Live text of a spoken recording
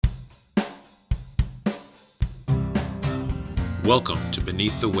Welcome to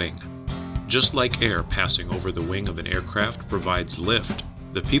Beneath the Wing. Just like air passing over the wing of an aircraft provides lift,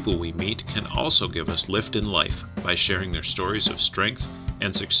 the people we meet can also give us lift in life by sharing their stories of strength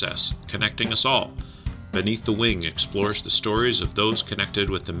and success, connecting us all. Beneath the Wing explores the stories of those connected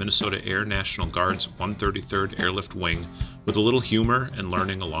with the Minnesota Air National Guard's 133rd Airlift Wing with a little humor and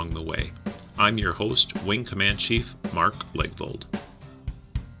learning along the way. I'm your host, Wing Command Chief Mark Legvold.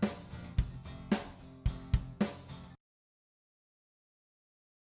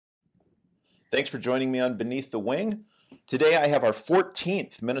 Thanks for joining me on Beneath the Wing. Today I have our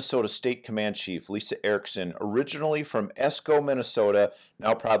 14th Minnesota State Command Chief, Lisa Erickson, originally from Esko, Minnesota,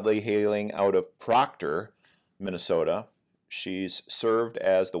 now proudly hailing out of Proctor, Minnesota. She's served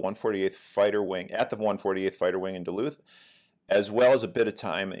as the 148th Fighter Wing, at the 148th Fighter Wing in Duluth, as well as a bit of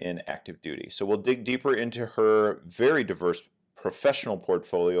time in active duty. So we'll dig deeper into her very diverse professional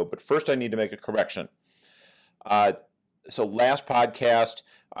portfolio, but first I need to make a correction. So last podcast,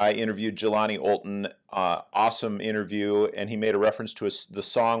 I interviewed Jelani Olton, awesome interview, and he made a reference to the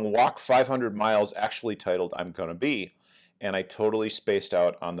song Walk 500 Miles, actually titled I'm Gonna Be, and I totally spaced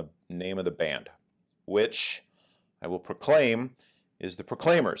out on the name of the band, which I will proclaim is the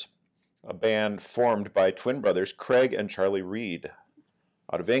Proclaimers, a band formed by twin brothers Craig and Charlie Reed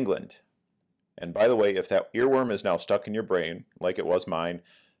out of England. And by the way, if that earworm is now stuck in your brain, like it was mine,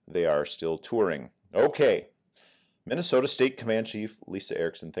 they are still touring. Okay. Minnesota State Command Chief Lisa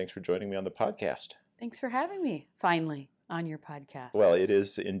Erickson, thanks for joining me on the podcast. Thanks for having me, finally, on your podcast. Well, it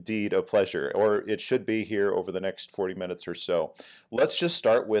is indeed a pleasure, or it should be here over the next 40 minutes or so. Let's just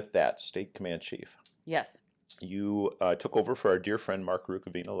start with that, State Command Chief. Yes. You took over for our dear friend Mark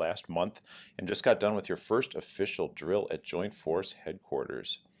Rukavina last month and just got done with your first official drill at Joint Force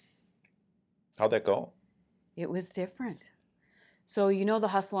Headquarters. How'd that go? It was different. So you know the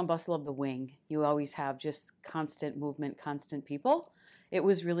hustle and bustle of the wing. You always have just constant movement, constant people. It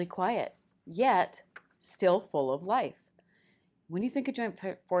was really quiet, yet still full of life. When you think of Joint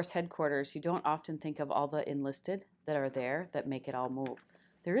Force Headquarters, you don't often think of all the enlisted that are there that make it all move.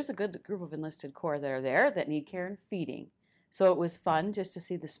 There is a good group of enlisted corps that are there that need care and feeding. So it was fun just to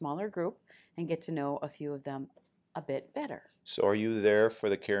see the smaller group and get to know a few of them a bit better. So are you there for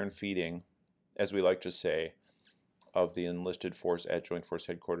the care and feeding, as we like to say, of the enlisted force at Joint Force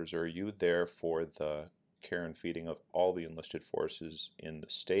Headquarters, or are you there for the care and feeding of all the enlisted forces in the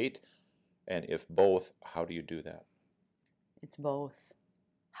state? And if both, how do you do that? It's both.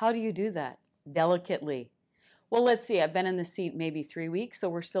 How do you do that? Delicately. Well, let's see. I've been in the seat maybe 3 weeks, so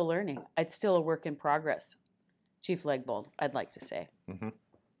we're still learning. It's still a work in progress. Chief Legvold, I'd like to say. Mm-hmm.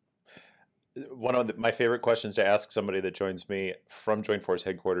 One of my favorite questions to ask somebody that joins me from Joint Force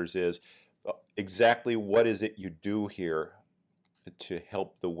Headquarters is, exactly what is it you do here to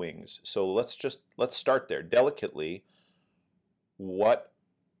help the wings? So let's start there delicately.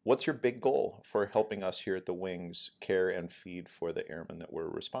 What's your big goal for helping us here at the wings care and feed for the airmen that we're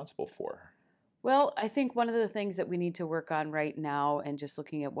responsible for? Well, I think one of the things that we need to work on right now, and just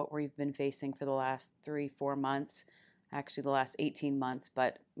looking at what we've been facing for the last 3-4 months, actually the last 18 months,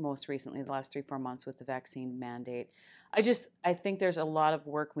 but most recently the last 3-4 months with the vaccine mandate. I think there's a lot of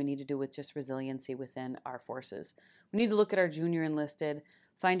work we need to do with just resiliency within our forces. We need to look at our junior enlisted,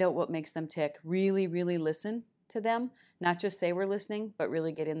 find out what makes them tick, really, really listen to them, not just say we're listening, but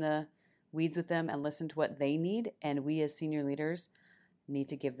really get in the weeds with them and listen to what they need. And we as senior leaders need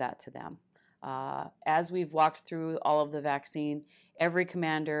to give that to them. As we've walked through all of the vaccine, every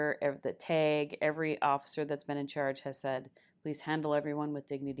commander, the TAG, every officer that's been in charge has said, please handle everyone with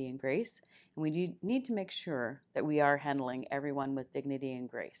dignity and grace. And we need to make sure that we are handling everyone with dignity and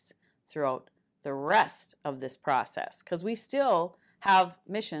grace throughout the rest of this process, because we still have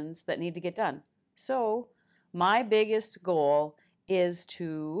missions that need to get done. So my biggest goal is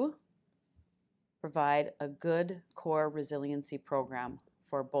to provide a good core resiliency program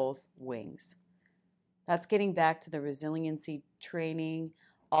for both wings. That's getting back to the resiliency training,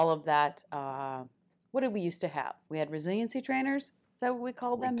 all of that. What did we used to have? We had resiliency trainers. Is that what we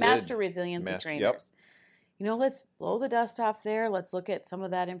called them? Master resiliency trainers. Yep. Let's blow the dust off there. Let's look at some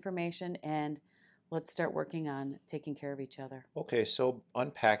of that information and let's start working on taking care of each other. Okay, so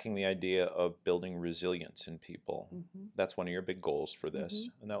unpacking the idea of building resilience in people, that's one of your big goals for this.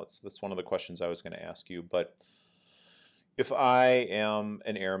 And that's one of the questions I was going to ask you. But if I am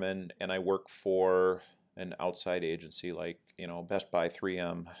an airman and I work for an outside agency like, Best Buy,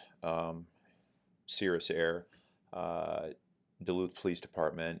 3M, Cirrus Air, Duluth Police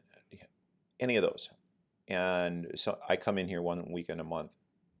Department, any of those, and so I come in here 1 weekend a month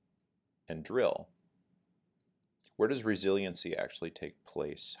and drill, where does resiliency actually take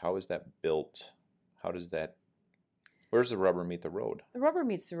place? How is that built? How does that Where's the rubber meet the road? The rubber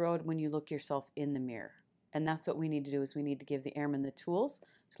meets the road when you look yourself in the mirror. And that's what we need to do is we need to give the airmen the tools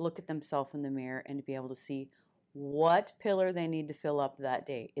to look at themselves in the mirror and to be able to see what pillar they need to fill up that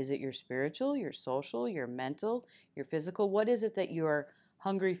day. Is it your spiritual, your social, your mental, your physical? What is it that you're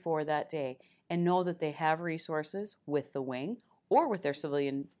hungry for that day? And know that they have resources with the wing or with their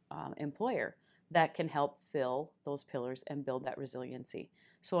civilian employer that can help fill those pillars and build that resiliency.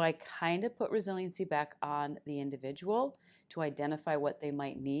 So I kind of put resiliency back on the individual to identify what they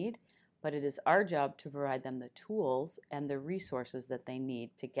might need, but it is our job to provide them the tools and the resources that they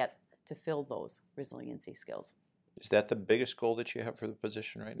need to get to fill those resiliency skills. Is that the biggest goal that you have for the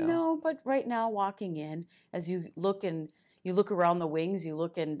position right now? No, but right now walking in, as you look around the wings, you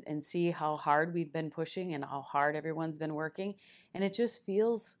look and see how hard we've been pushing and how hard everyone's been working, and it just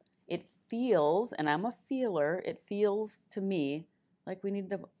feels, and I'm a feeler, it feels to me like we need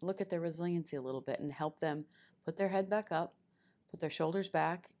to look at their resiliency a little bit and help them put their head back up, put their shoulders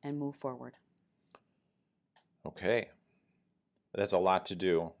back, and move forward. Okay. That's a lot to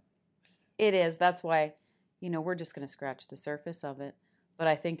do. It is. That's why, we're just going to scratch the surface of it. But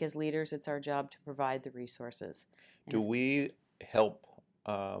I think as leaders, it's our job to provide the resources. Do we help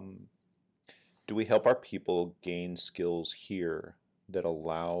our people gain skills here that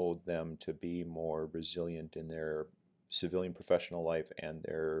allow them to be more resilient in their civilian professional life and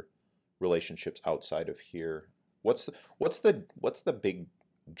their relationships outside of here? What's the big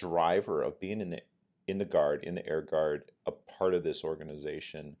driver of being in the Guard, in the Air Guard, a part of this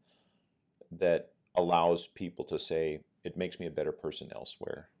organization that allows people to say, it makes me a better person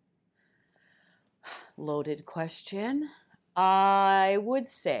elsewhere? Loaded question. I would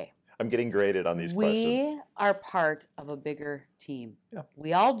say I'm getting graded on these questions. we are part of a bigger team. Yeah.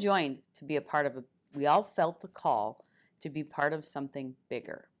 We all joined to be a part of we all felt the call to be part of something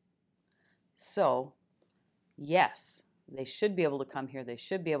bigger. So, yes, they should be able to come here. They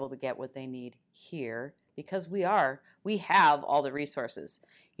should be able to get what they need here because we have all the resources.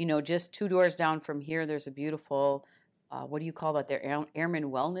 Just 2 doors down from here, there's a beautiful, what do you call that? Their Airman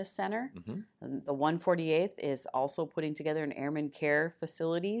Wellness Center. Mm-hmm. The 148th is also putting together an airman care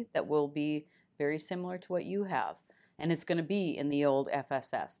facility that will be very similar to what you have. And it's going to be in the old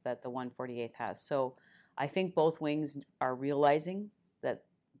FSS that the 148th has. So I think both wings are realizing that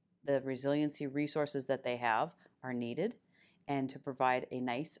the resiliency resources that they have are needed, and to provide a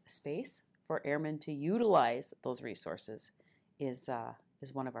nice space for airmen to utilize those resources is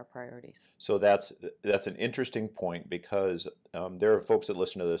one of our priorities. So that's an interesting point because there are folks that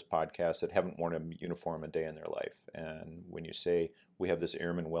listen to this podcast that haven't worn a uniform a day in their life. And when you say we have this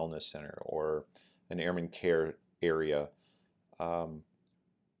Airman Wellness Center or an Airman Care area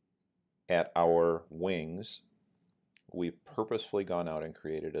at our wings, we've purposefully gone out and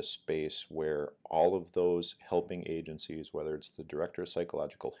created a space where all of those helping agencies, whether it's the Director of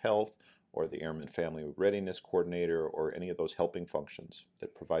Psychological Health or the Airman Family Readiness Coordinator or any of those helping functions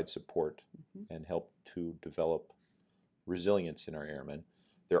that provide support and help to develop resilience in our airmen,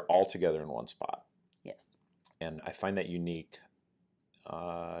 they're all together in one spot. Yes. And I find that unique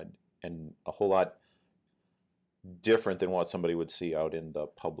and a whole lot different than what somebody would see out in the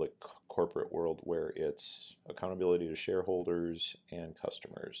public corporate world where it's accountability to shareholders and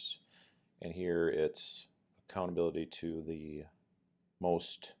customers. And here it's accountability to the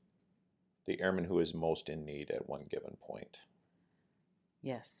airman who is most in need at one given point.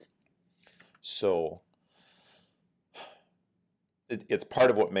 Yes. So it's part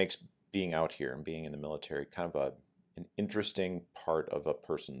of what makes being out here and being in the military kind of an interesting part of a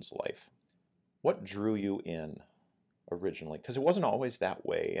person's life. What drew you in originally? Because it wasn't always that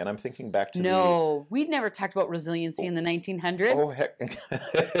way. And I'm thinking back to we'd never talked about resiliency in the 1900s. Oh, heck.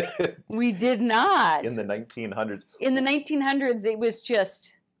 We did not. In the 1900s. In the 1900s, it was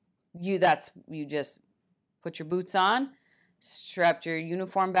just you just put your boots on, strapped your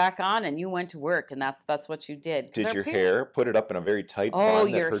uniform back on, and you went to work, and that's what you did. Did your hair, put it up in a very tight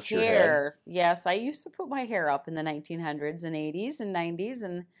bun that hurt your head? Yes, I used to put my hair up in the 1900s and 80s and 90s,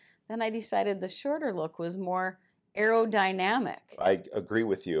 and then I decided the shorter look was more aerodynamic. I agree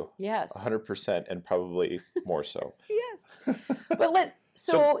with you. Yes. 100% and probably more so. Yes. But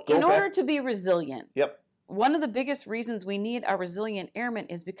in order to be resilient, yep. One of the biggest reasons we need our resilient airmen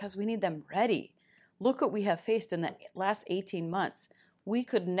is because we need them ready. Look what we have faced in the last 18 months. We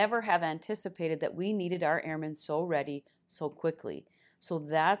could never have anticipated that we needed our airmen so ready so quickly. So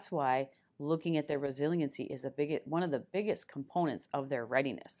that's why looking at their resiliency is one of the biggest components of their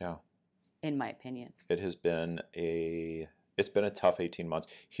readiness. Yeah. In my opinion. It has been a tough 18 months.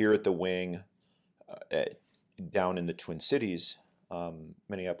 Here at the wing, down in the Twin Cities,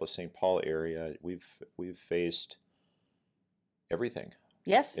 Minneapolis, St. Paul area, we've faced everything,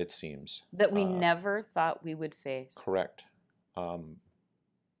 Yes, it seems. that we never thought we would face. Correct.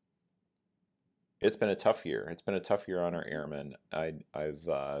 It's been a tough year. It's been a tough year on our airmen. I've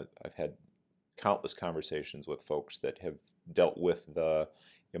had countless conversations with folks that have dealt with the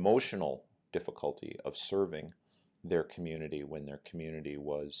emotional difficulty of serving their community when their community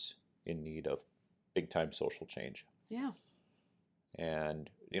was in need of big time social change. Yeah. And,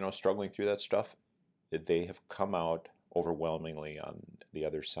 struggling through that stuff, they have come out overwhelmingly on the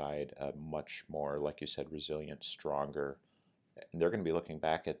other side, much more, like you said, resilient, stronger. And they're going to be looking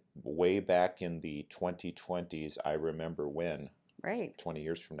back at way back in the 2020s. I remember when, Right. 20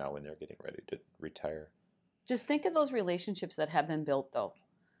 years from now, when they're getting ready to retire. Just think of those relationships that have been built, though.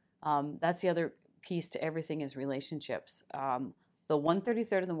 That's the other piece to everything is relationships. The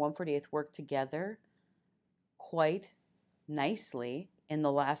 133rd and the 148th work together quite nicely in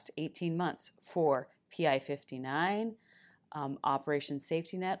the last 18 months for PI 59, Operation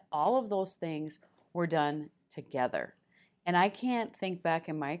Safety Net. All of those things were done together. And I can't think back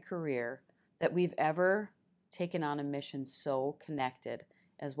in my career that we've ever taken on a mission so connected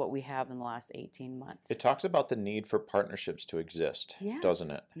as what we have in the last 18 months. It talks about the need for partnerships to exist, Yes. doesn't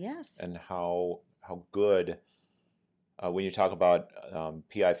it? Yes. And how good, when you talk about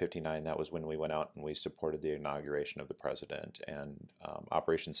PI 59, that was when we went out and we supported the inauguration of the president. And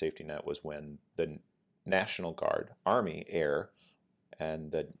Operation Safety Net was when the National Guard, Army Air,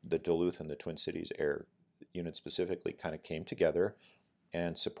 and the Duluth and the Twin Cities Air unit specifically kind of came together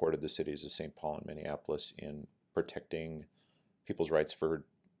and supported the cities of St. Paul and Minneapolis in protecting people's rights for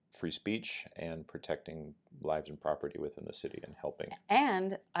free speech and protecting lives and property within the city and helping.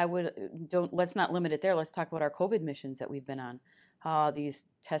 And let's not limit it there. Let's talk about our COVID missions that we've been on. These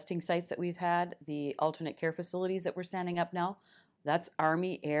testing sites that we've had, the alternate care facilities that we're standing up now, that's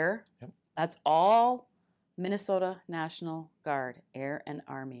Army Air. Yep. That's all Minnesota National Guard, Air and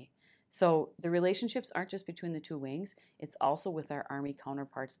Army. So the relationships aren't just between the two wings, it's also with our Army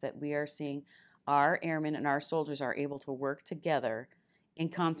counterparts that we are seeing our airmen and our soldiers are able to work together in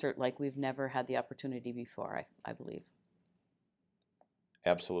concert like we've never had the opportunity before, I believe.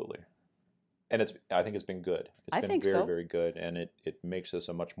 Absolutely. And I think it's been good. It's been very, very good. And it makes us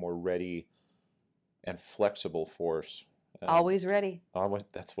a much more ready and flexible force. Always ready.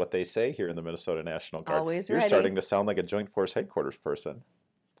 That's what they say here in the Minnesota National Guard. Always You're ready. starting to sound like a Joint Force Headquarters person.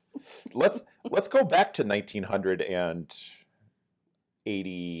 Let's go back to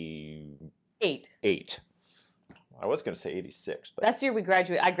 1988. I was going to say 86, but That's the year we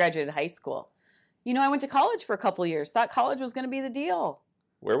graduated. I graduated high school. I went to college for a couple of years. Thought college was going to be the deal.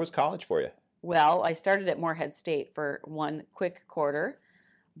 Where was college for you? Well, I started at Moorhead State for one quick quarter.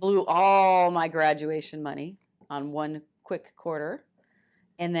 Blew all my graduation money on one quick quarter,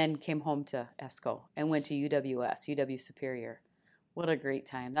 and then came home to ESCO and went to UWS, UW Superior. What a great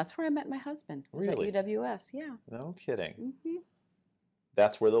time. That's where I met my husband. Was Really? at UWS, yeah. No kidding. Mm-hmm.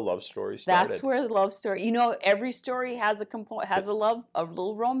 That's where the love story started. That's where the love story. every story has a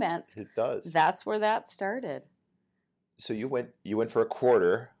little romance. It does. That's where that started. So you went for a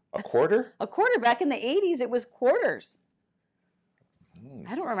quarter. A quarter? A quarter. Back in the 80s, it was quarters. Mm.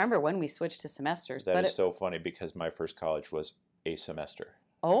 I don't remember when we switched to semesters. That is so funny because my first college was a semester.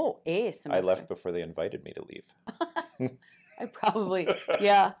 Oh, a semester. I left before they invited me to leave. I probably,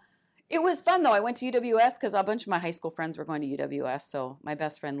 yeah. It was fun, though. I went to UWS because a bunch of my high school friends were going to UWS. So my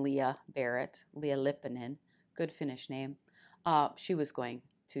best friend, Leah Lippanen, good Finnish name, she was going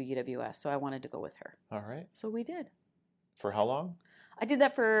to UWS. So I wanted to go with her. All right. So we did. For how long? I did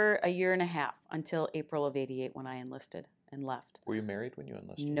that for a year and a half until April of '88 when I enlisted and left. Were you married when you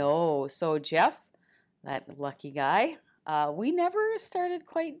enlisted? No. So Jeff, that lucky guy, we never started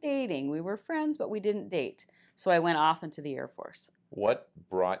quite dating. We were friends, but we didn't date. So I went off into the Air Force. What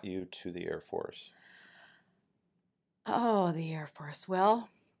brought you to the Air Force? Oh, the Air Force. Well,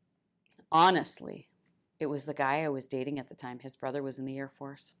 honestly, it was the guy I was dating at the time. His brother was in the Air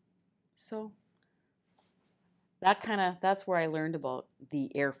Force. So that's where I learned about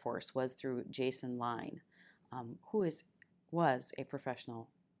the Air Force, was through Jason Line, who was a professional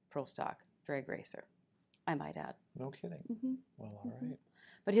pro stock drag racer, I might add. No kidding. Mm-hmm. Well, all right.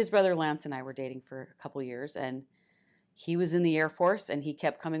 But his brother Lance and I were dating for a couple years, and he was in the Air Force, and he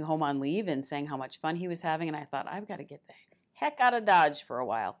kept coming home on leave and saying how much fun he was having, and I thought, I've got to get the heck out of Dodge for a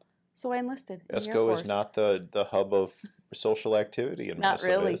while. So I enlisted in the Air ESCO Force. is not the hub of social activity in Not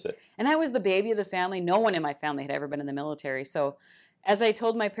Minnesota, really. is it? And I was the baby of the family. No one in my family had ever been in the military. So as I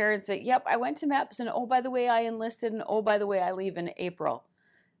told my parents that, yep, I went to MEPS, and oh, by the way, I enlisted, and oh, by the way, I leave in April.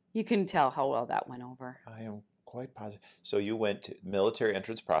 You can tell how well that went over. I am quite positive. So you went to Military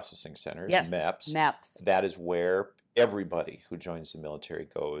Entrance Processing Centers, Yes, MEPS. MEPS. That is where everybody who joins the military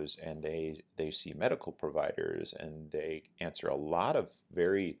goes and they see medical providers and they answer a lot of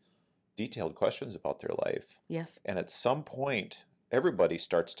very detailed questions about their life. Yes. And at some point, everybody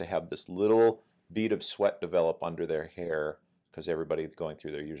starts to have this little bead of sweat develop under their hair, because everybody going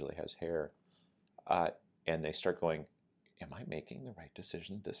through there usually has hair. And they start going, am I making the right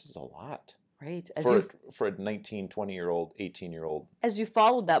decision? This is a lot. Right. For a 19, 20-year-old, 18-year-old. As you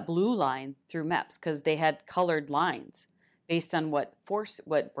followed that blue line through MEPS, because they had colored lines based on what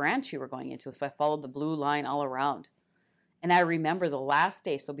branch you were going into. So I followed the blue line all around. And I remember the last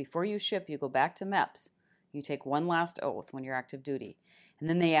day. So before you ship, you go back to MEPS. You take one last oath when you're active duty. And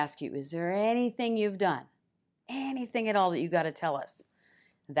then they ask you, is there anything you've done? Anything at all that you got to tell us?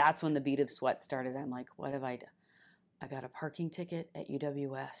 That's when the bead of sweat started. I'm like, what have I done? I got a parking ticket at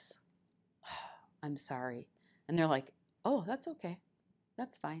UWS. I'm sorry. And they're like, oh, that's okay.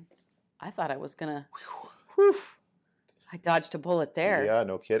 That's fine. I thought I was going to, whew, I dodged a bullet there. Yeah,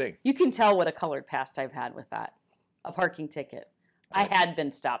 no kidding. You can tell what a colored past I've had with that. A parking ticket. I had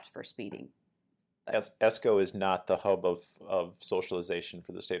been stopped for speeding. ESCO is not the hub of socialization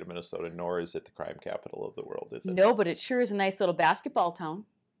for the state of Minnesota, nor is it the crime capital of the world, is it? No, but it sure is a nice little basketball town.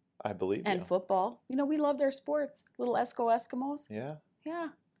 I believe and you. Football. You know, we loved our sports. Little ESCO Eskimos. Yeah. Yeah.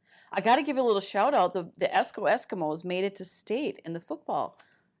 I got to give a little shout out. The ESCO Eskimos made it to state in the football.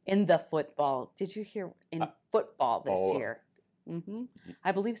 Did you hear? In football this year. Mm-hmm.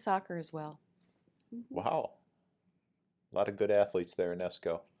 I believe soccer as well. Mm-hmm. Wow. A lot of good athletes there in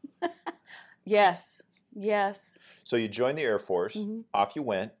ESCO. Yes. Yes. So you joined the Air Force. Mm-hmm. Off you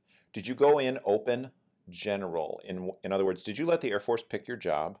went. Did you go in open general? In other words, did you let the Air Force pick your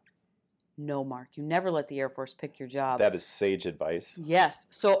job? No, Mark. You never let the Air Force pick your job. That is sage advice. Yes.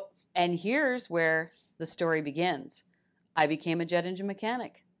 So, and here's where the story begins. I became a jet engine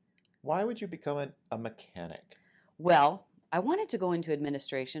mechanic. Why would you become a mechanic? Well, I wanted to go into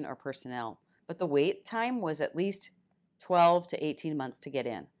administration or personnel, but the wait time was at least 12 to 18 months to get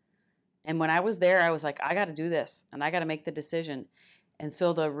in. And when I was there, I was like, I got to do this, and I got to make the decision. And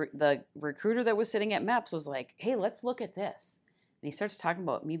so the recruiter that was sitting at MEPS was like, hey, let's look at this. And he starts talking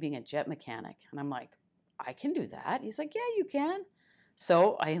about me being a jet mechanic. And I'm like, I can do that. He's like, yeah, you can.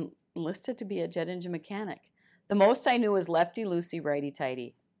 So I enlisted to be a jet engine mechanic. The most I knew was lefty-loosey,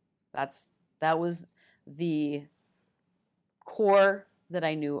 righty-tighty. That was the core that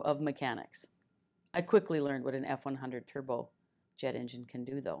I knew of mechanics. I quickly learned what an F-100 turbo jet engine can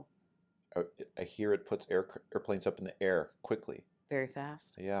do, though. I hear it puts airplanes up in the air quickly. Very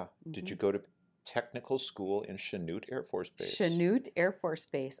fast. Yeah. Mm-hmm. Did you go to technical school in Chanute Air Force Base? Chanute Air Force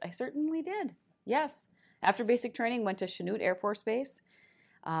Base. I certainly did. Yes. After basic training, went to Chanute Air Force Base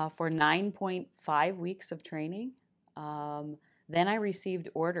for 9.5 weeks of training. Then I received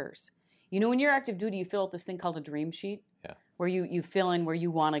orders. You know, when you're active duty, you fill out this thing called a dream sheet. Yeah. Where you fill in where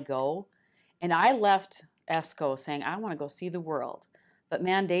you want to go. And I left ESCO saying, I want to go see the world. But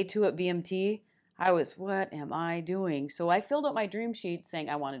man, day 2 at BMT, I was, what am I doing? So I filled out my dream sheet saying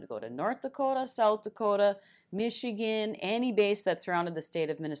I wanted to go to North Dakota, South Dakota, Michigan, any base that surrounded the state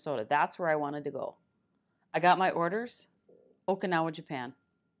of Minnesota. That's where I wanted to go. I got my orders, Okinawa, Japan,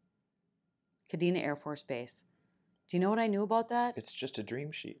 Kadena Air Force Base. Do you know what I knew about that? It's just a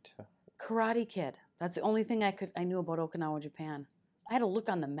dream sheet. Karate Kid. That's the only thing I knew about Okinawa, Japan. I had to look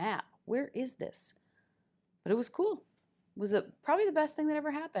on the map. Where is this? But it was cool. It was probably the best thing that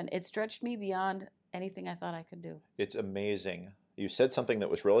ever happened. It stretched me beyond anything I thought I could do. It's amazing. You said something that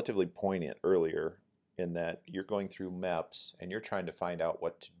was relatively poignant earlier in that you're going through MEPS and you're trying to find out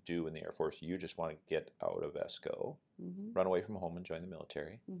what to do in the Air Force. You just want to get out of ESCO, run away from home and join the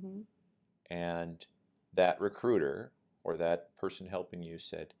military. Mm-hmm. And that recruiter or that person helping you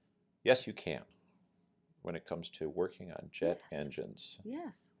said, yes, you can, when it comes to working on jet engines.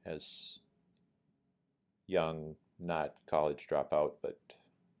 Yes. As young, not college dropout, but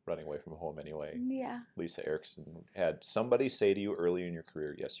running away from home anyway. Yeah. Lisa Erickson had somebody say to you early in your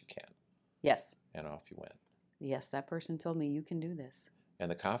career, yes, you can. Yes. And off you went. Yes, that person told me you can do this.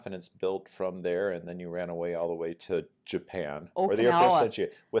 And the confidence built from there, and then you ran away all the way to Japan, Okinawa. where the Air Force sent you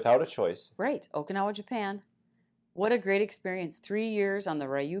without a choice. Right, Okinawa, Japan. What a great experience. 3 years on the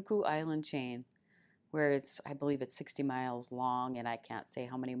Ryukyu Island chain, where I believe it's 60 miles long, and I can't say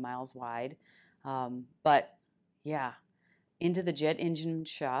how many miles wide. But yeah, into the jet engine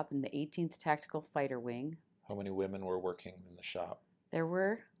shop in the 18th Tactical Fighter Wing. How many women were working in the shop? There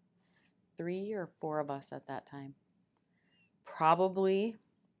were 3 or 4 of us at that time. Probably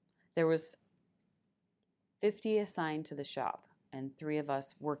there was 50 assigned to the shop, and 3 of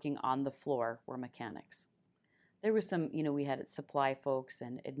us working on the floor were mechanics. There was some, we had supply folks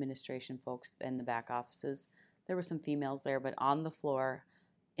and administration folks in the back offices. There were some females there, but on the floor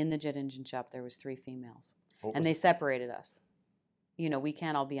in the jet engine shop, there was 3 females. What And was they separated us. We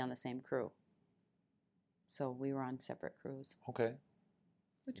can't all be on the same crew. So we were on separate crews, okay.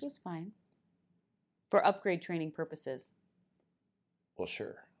 which was fine. For upgrade training purposes, Well,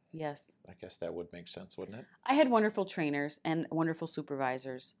 sure. yes. I guess that would make sense, wouldn't it? I had wonderful trainers and wonderful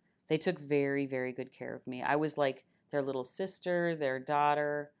supervisors. They took very, very good care of me. I was like their little sister, their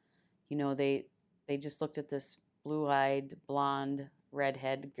daughter. They just looked at this blue-eyed, blonde,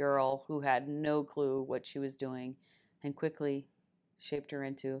 redhead girl who had no clue what she was doing and quickly shaped her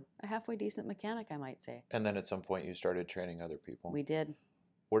into a halfway decent mechanic, I might say. And then at some point you started training other people. We did.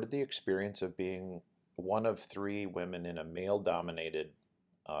 What did the experience of being one of 3 women in a male-dominated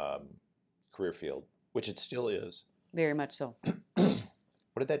career field, which it still is, Very much so.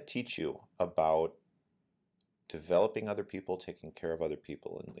 what did that teach you about developing other people, taking care of other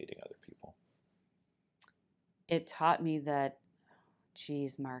people, and leading other people? It taught me that,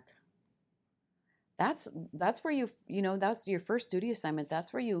 geez, Mark, that's where that's your first duty assignment.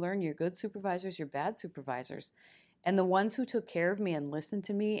 That's where you learn your good supervisors, your bad supervisors. And the ones who took care of me and listened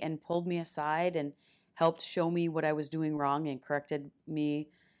to me and pulled me aside and helped show me what I was doing wrong and corrected me,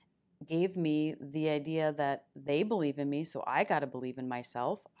 gave me the idea that they believe in me, so I got to believe in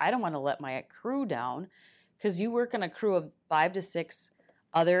myself. I don't want to let my crew down, because you work on a crew of 5 to 6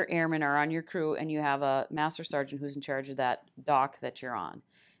 other airmen are on your crew, and you have a master sergeant who's in charge of that dock that you're on,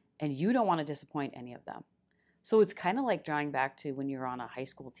 and you don't want to disappoint any of them. So it's kind of like drawing back to when you're on a high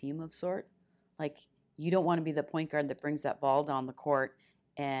school team of sort. Like, you don't want to be the point guard that brings that ball down the court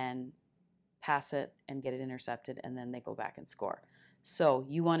and pass it and get it intercepted, and then they go back and score. So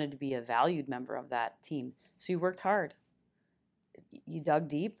you wanted to be a valued member of that team. So you worked hard. You dug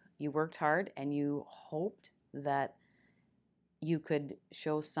deep, you worked hard, and you hoped that you could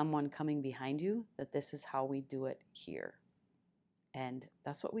show someone coming behind you that this is how we do it here. And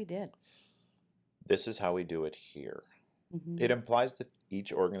that's what we did. This is how we do it here. Mm-hmm. It implies that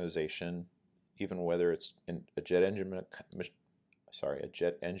each organization, even whether it's in a jet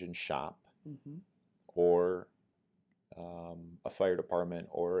engine shop, Mm-hmm. or a fire department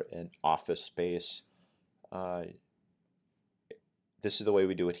or an office space, this is the way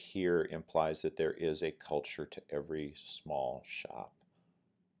we do it here, implies that there is a culture to every small shop.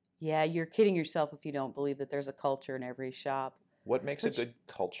 Yeah, you're kidding yourself if you don't believe that there's a culture in every shop. What makes a good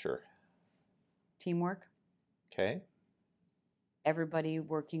culture? Teamwork. Okay. Everybody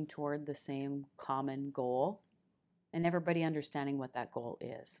working toward the same common goal, and everybody understanding what that goal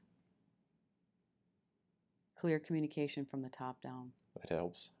is. Clear communication from the top down. That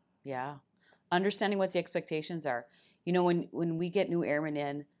helps. Yeah. Understanding what the expectations are. When we get new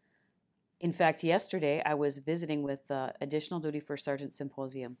airmen in fact, yesterday I was visiting with Additional Duty First Sergeant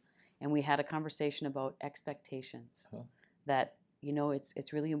Symposium, and we had a conversation about expectations. Huh. That,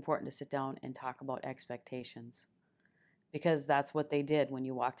 it's really important to sit down and talk about expectations. Because that's what they did when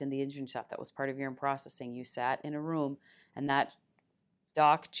you walked in the engine shop. That was part of your in processing. You sat in a room, and that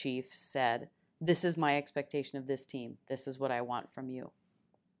dock chief said, "This is my expectation of this team. This is what I want from you."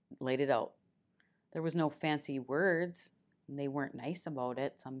 Laid it out. There was no fancy words. And they weren't nice about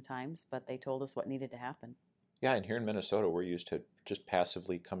it sometimes, but they told us what needed to happen. Yeah, and here in Minnesota, we're used to just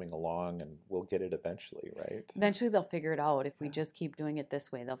passively coming along, and we'll get it eventually, right? Eventually, they'll figure it out. If we just keep doing it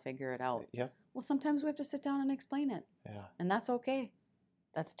this way, they'll figure it out. Yeah. Well, sometimes we have to sit down and explain it. Yeah. And that's okay.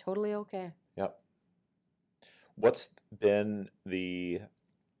 That's totally okay. Yep. What's been the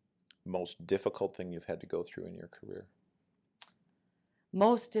most difficult thing you've had to go through in your career?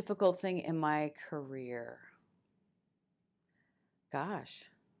 Most difficult thing in my career. Gosh.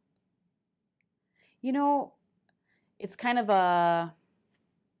 It's kind of a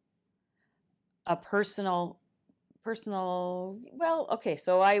personal, well, okay,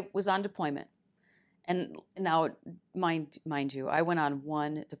 so I was on deployment. And now, mind you, I went on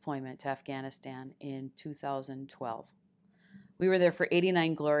one deployment to Afghanistan in 2012. We were there for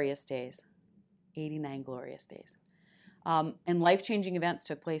 89 glorious days. 89 glorious days. And life-changing events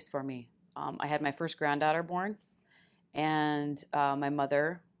took place for me. I had my first granddaughter born, and my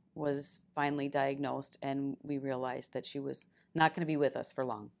mother was finally diagnosed, and we realized that she was not going to be with us for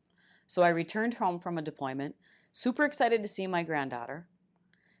long. So I returned home from a deployment, super excited to see my granddaughter,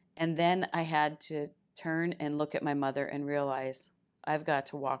 and then I had to turn and look at my mother and realize I've got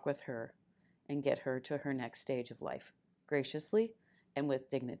to walk with her and get her to her next stage of life, graciously and with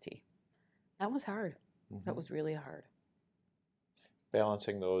dignity. That was hard. Mm-hmm. That was really hard.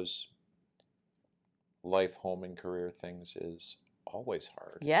 Balancing those life, home, and career things is always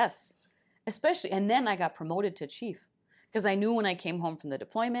hard. Yes, especially, and then I got promoted to chief because I knew when I came home from the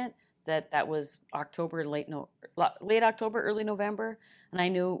deployment that was October, late October, early November, and I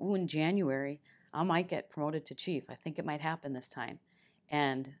knew in January I might get promoted to chief. I think it might happen this time,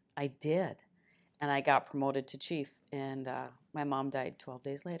 and I did, and I got promoted to chief, and my mom died 12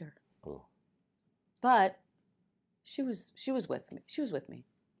 days later. Oh. But she was with me. She was with me.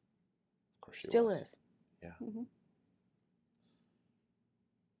 Of course she Still was. is. Yeah. Mm-hmm.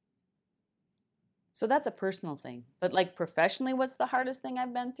 So that's a personal thing. But like professionally, what's the hardest thing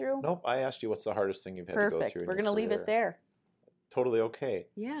I've been through? Nope, I asked you what's the hardest thing you've had to go Perfect. through in We're your going to leave career. it there. Totally okay.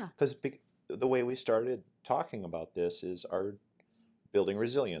 Yeah. Because the way we started talking about this is our building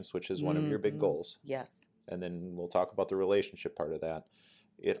resilience, which is one of your big goals. Yes. And then we'll talk about the relationship part of that.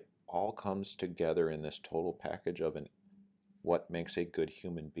 It all comes together in this total package of what makes a good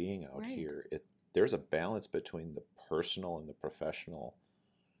human being out here. There's a balance between the personal and the professional.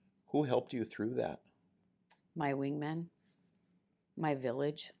 Who helped you through that? My wingmen, my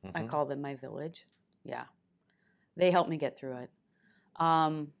village. I call them my village. Yeah. They helped me get through it.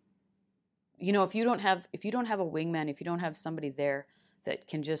 If you don't have a wingman, if you don't have somebody there that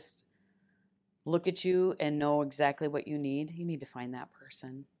can just look at you and know exactly what you need to find that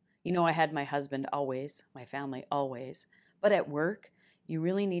person. I had my husband always, my family always, but at work, you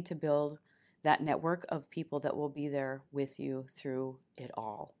really need to build that network of people that will be there with you through it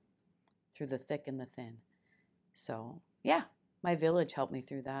all, through the thick and the thin. So, yeah, my village helped me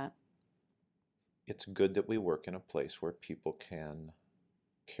through that. It's good that we work in a place where people can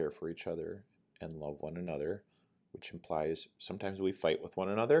care for each other and love one another, which implies sometimes we fight with one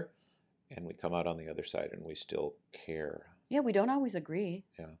another and we come out on the other side and we still care. Yeah, we don't always agree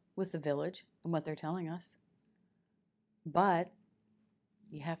with the village and what they're telling us, but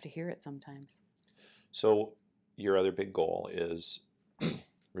you have to hear it sometimes. So your other big goal is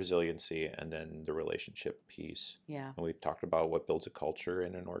resiliency and then the relationship piece. Yeah. And we've talked about what builds a culture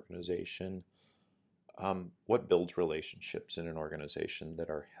in an organization. What builds relationships in an organization that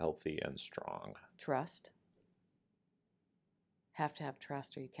are healthy and strong? Trust. Have to have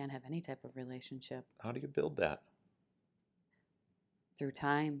trust or you can't have any type of relationship. How do you build that? Through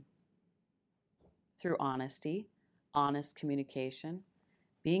time. Through honesty, honest communication,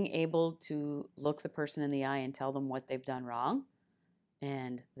 being able to look the person in the eye and tell them what they've done wrong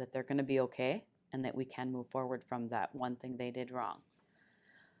and that they're going to be okay and that we can move forward from that one thing they did wrong.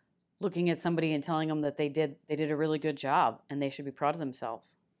 Looking at somebody and telling them that they did a really good job and they should be proud of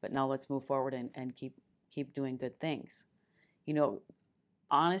themselves. But now let's move forward and keep doing good things.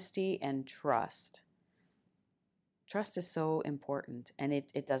 Honesty and trust. Trust is so important, and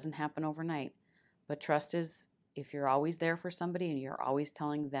it doesn't happen overnight. But trust is if you're always there for somebody and you're always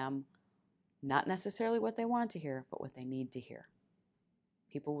telling them not necessarily what they want to hear, but what they need to hear.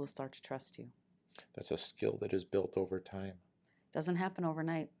 People will start to trust you. That's a skill that is built over time. Doesn't happen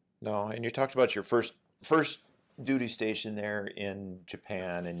overnight. No, and you talked about your first duty station there in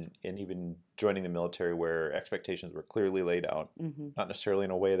Japan and even joining the military where expectations were clearly laid out. Mm-hmm. Not necessarily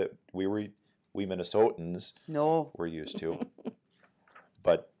in a way that we Minnesotans were used to,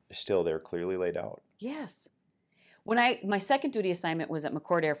 but still they're clearly laid out. Yes. My second duty assignment was at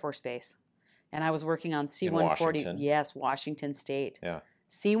McChord Air Force Base, and I was working on C-140. In Washington. Yes, Washington State. Yeah.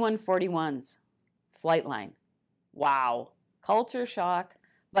 C-141s, flight line. Wow. Culture shock,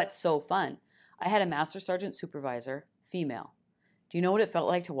 but so fun. I had a Master Sergeant Supervisor, female. Do you know what it felt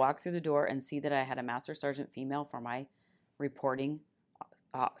like to walk through the door and see that I had a Master Sergeant female for my reporting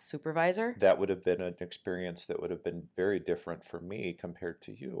supervisor? That would have been an experience that would have been very different for me compared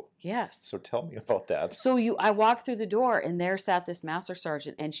to you. Yes. So tell me about that. So I walked through the door and there sat this Master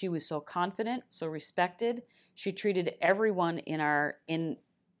Sergeant and she was so confident, so respected. She treated everyone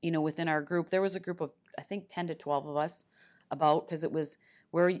within our group. There was a group of I think 10 to 12 of us because it was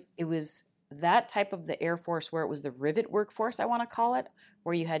that type of the Air Force where it was the rivet workforce, I want to call it,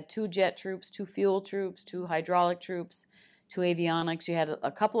 where you had 2 jet troops, 2 fuel troops, 2 hydraulic troops, 2 avionics. You had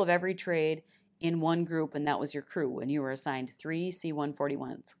a couple of every trade in one group, and that was your crew, and you were assigned 3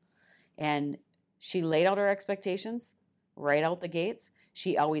 C-141s. And she laid out her expectations right out the gates.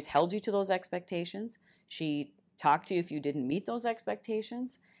 She always held you to those expectations. She talked to you if you didn't meet those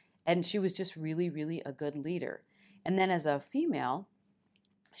expectations, and she was just really, really a good leader. And then as a female,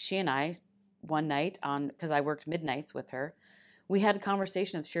 she and I, one night because I worked midnights with her, we had a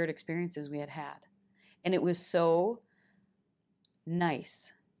conversation of shared experiences we had. And it was so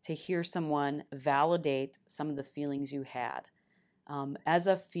nice to hear someone validate some of the feelings you had. As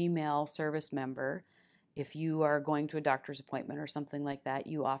a female service member, if you are going to a doctor's appointment or something like that,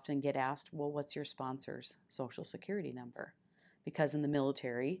 you often get asked, well, what's your sponsor's social security number? Because in the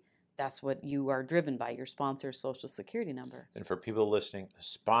military, that's what you are driven by, your sponsor's social security number. And for people listening,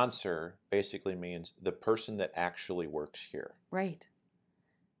 sponsor basically means the person that actually works here. Right.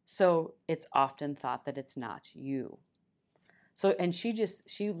 So it's often thought that it's not you. So, and she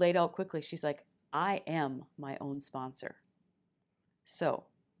laid out quickly. She's like, I am my own sponsor. So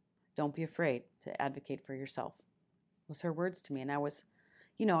don't be afraid to advocate for yourself, was her words to me. And I was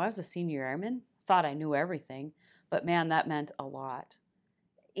a senior airman, thought I knew everything, but man, that meant a lot.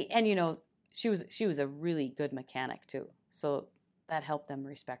 And she was a really good mechanic too. So that helped them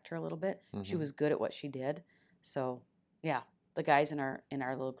respect her a little bit. Mm-hmm. She was good at what she did. So yeah, the guys in our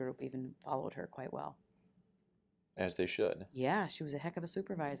little group even followed her quite well. As they should. Yeah, she was a heck of a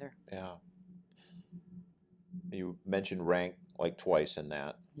supervisor. Yeah. You mentioned rank like twice in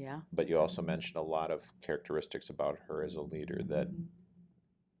that. Yeah. But you also mentioned a lot of characteristics about her as a leader that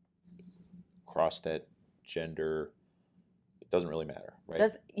cross that gender. It doesn't really matter, right?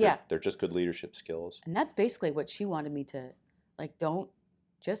 They're just good leadership skills. And that's basically what she wanted me to, don't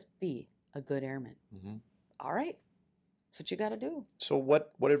just be a good airman. Mm-hmm. All right. That's what you got to do. So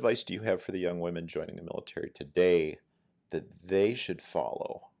what advice do you have for the young women joining the military today that they should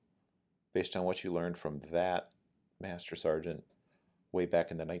follow based on what you learned from that Master Sergeant way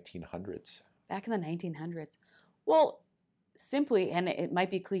back in the 1900s? Back in the 1900s. Well, simply, and it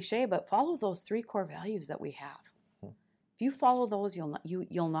might be cliche, but follow those 3 core values that we have. If you follow those,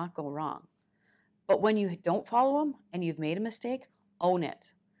 you'll not go wrong. But when you don't follow them and you've made a mistake, own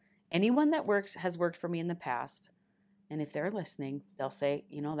it. Anyone that has worked for me in the past, and if they're listening, they'll say,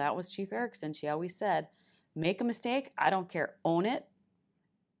 that was Chief Erickson. She always said, make a mistake. I don't care. Own it,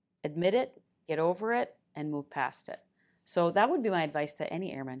 admit it, get over it, and move past it. So that would be my advice to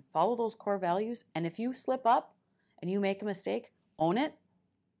any airman. Follow those core values. And if you slip up and you make a mistake, own it,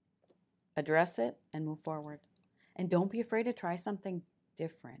 address it, and move forward. And don't be afraid to try something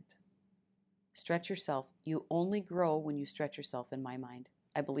different. Stretch yourself. You only grow when you stretch yourself, in my mind.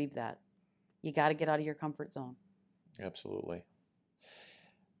 I believe that. You got to get out of your comfort zone. Absolutely.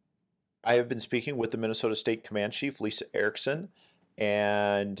 I have been speaking with the Minnesota State Command Chief, Lisa Erickson,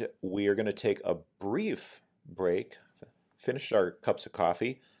 and we are going to take a brief break, finish our cups of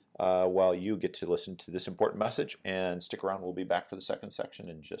coffee, while you get to listen to this important message, and stick around. We'll be back for the second section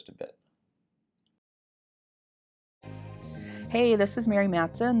in just a bit. Hey, this is Mary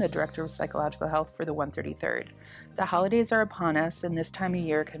Matson, the Director of Psychological Health for the 133rd. The holidays are upon us, and this time of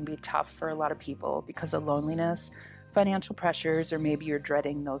year can be tough for a lot of people because of loneliness, financial pressures, or maybe you're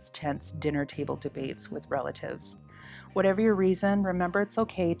dreading those tense dinner table debates with relatives. Whatever your reason, remember it's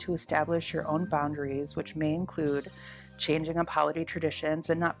okay to establish your own boundaries, which may include changing up holiday traditions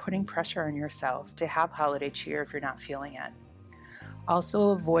and not putting pressure on yourself to have holiday cheer if you're not feeling it. Also,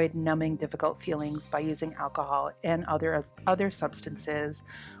 avoid numbing difficult feelings by using alcohol and other substances,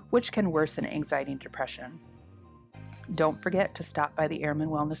 which can worsen anxiety and depression. Don't forget to stop by the Airman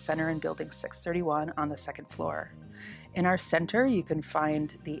Wellness Center in Building 631 on the second floor. In our center, you can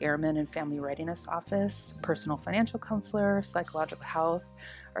find the Airman and Family Readiness Office, personal financial counselor, psychological health,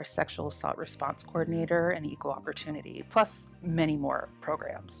 our sexual assault response coordinator, and equal opportunity, plus many more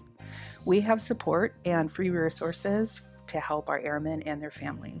programs. We have support and free resources to help our airmen and their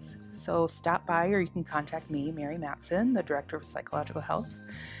families. So stop by, or you can contact me, Mary Matson, the Director of Psychological Health,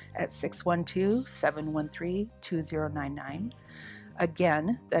 at 612-713-2099.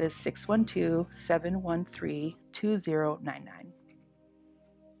 Again, that is 612-713-2099.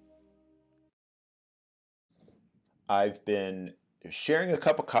 I've been sharing a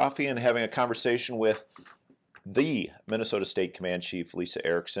cup of coffee and having a conversation with the Minnesota State Command Chief, Lisa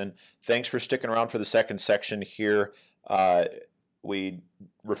Erickson. Thanks for sticking around for the second section here. We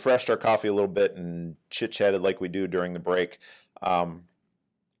refreshed our coffee a little bit and chit-chatted like we do during the break,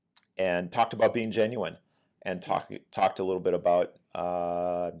 and talked about being genuine, and talked a little bit about,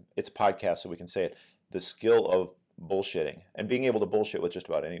 it's a podcast so we can say it, the skill of bullshitting and being able to bullshit with just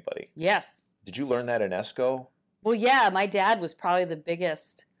about anybody. Yes. Did you learn that in ESCO? Well, yeah, my dad was probably the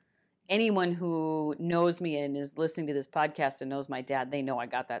biggest. Anyone who knows me and is listening to this podcast and knows my dad, they know I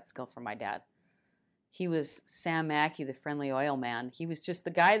got that skill from my dad. He was Sam Mackey, the friendly oil man. He was just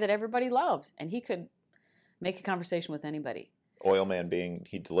the guy that everybody loved, and he could make a conversation with anybody. Oil man being,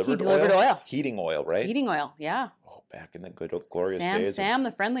 he delivered oil? Heating oil, right? Heating oil, yeah. Oh, back in the good old glorious days. Sam,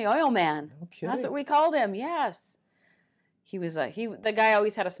 the friendly oil man. No kidding. That's what we called him, yes. He was the guy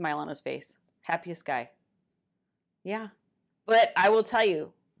always had a smile on his face. Happiest guy. Yeah. But I will tell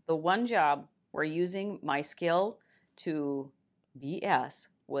you, the one job where using my skill to BS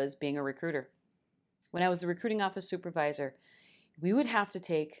was being a recruiter. When I was the recruiting office supervisor, we would have to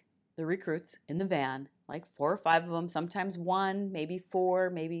take the recruits in the van, like 4 or 5 of them, sometimes 1, maybe 4,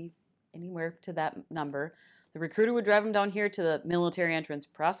 maybe anywhere to that number. The recruiter would drive them down here to the Military Entrance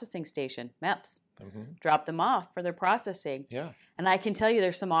Processing Station, MEPS, drop them off for their processing. Yeah. And I can tell you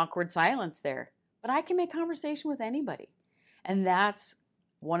there's some awkward silence there, but I can make conversation with anybody. And that's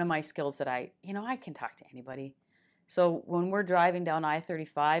one of my skills that I can talk to anybody. So when we're driving down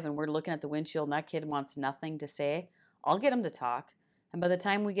I-35 and we're looking at the windshield and that kid wants nothing to say, I'll get him to talk. And by the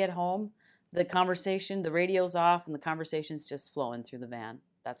time we get home, the conversation, the radio's off and the conversation's just flowing through the van.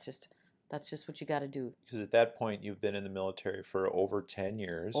 That's just what you got to do. Because at that point, you've been in the military for over 10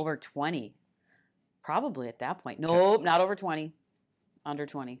 years. Over 20. Probably at that point. Nope, not over 20. Under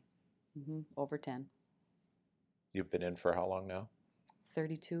 20. Over 10. You've been in for how long now?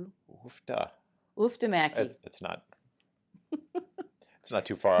 32. Oofda. Ooftamaki. It's not. It's not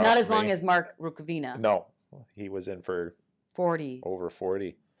too far off. Not as long as Mark Rukavina. No, he was in for 40. Over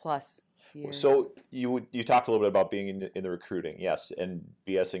 40 plus years. So you talked a little bit about being in the recruiting, yes, and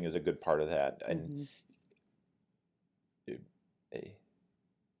BSing is a good part of that. And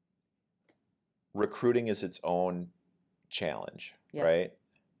recruiting is its own challenge, right?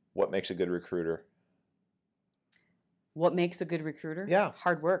 What makes a good recruiter? What makes a good recruiter? Yeah.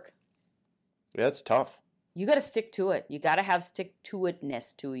 Hard work. Yeah, it's tough. You got to stick to it. You got to have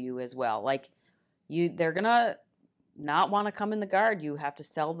stick-to-itness to you as well. Like they're going to not want to come in the Guard. You have to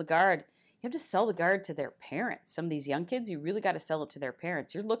sell the Guard. You have to sell the Guard to their parents. Some of these young kids, you really got to sell it to their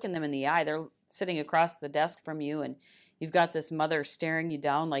parents. You're looking them in the eye. They're sitting across the desk from you, and you've got this mother staring you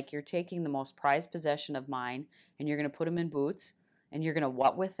down like you're taking the most prized possession of mine, and you're going to put them in boots, and you're going to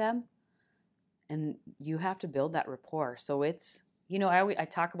what with them? And you have to build that rapport. So it's, I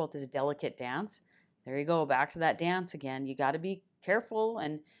talk about this delicate dance. There you go, back to that dance again. You got to be careful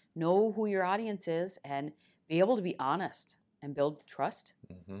and know who your audience is and be able to be honest and build trust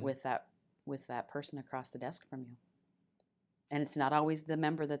with that person across the desk from you. And it's not always the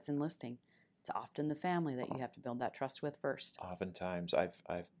member that's enlisting. It's often the family that you have to build that trust with first. Oftentimes, I've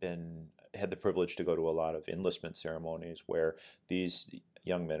had the privilege to go to a lot of enlistment ceremonies where these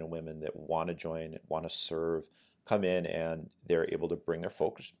young men and women that want to join, want to serve, come in and they're able to bring their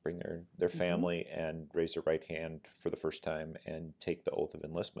folks, bring their family, and raise their right hand for the first time and take the oath of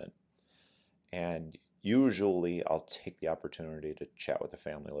enlistment. And usually, I'll take the opportunity to chat with the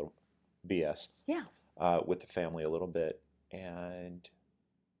family a little, BS. Yeah. With the family a little bit, and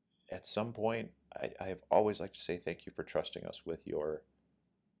at some point, I have always liked to say thank you for trusting us with your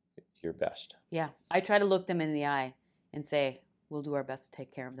best. Yeah. I try to look them in the eye and say, we'll do our best to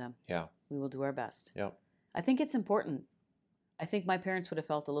take care of them. Yeah. We will do our best. Yeah. I think it's important. I think my parents would have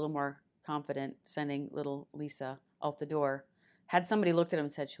felt a little more confident sending little Lisa out the door had somebody looked at them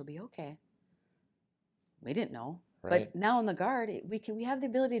and said, she'll be okay. We didn't know. Right. But now in the Guard, we have the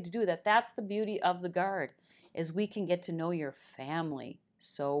ability to do that. That's the beauty of the Guard, is we can get to know your family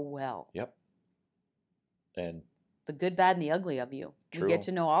so well. Yep. And the good, bad, and the ugly of you. True. We get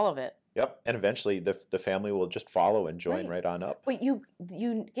to know all of it. Yep. And eventually the family will just follow and join right on up. But you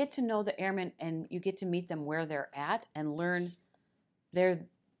get to know the airmen and you get to meet them where they're at and learn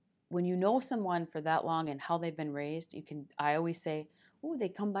when you know someone for that long and how they've been raised, I always say, oh, they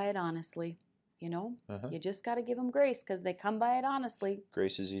come by it honestly. You just got to give them grace because they come by it honestly.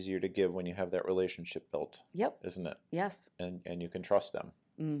 Grace is easier to give when you have that relationship built. Yep. Isn't it? Yes. And you can trust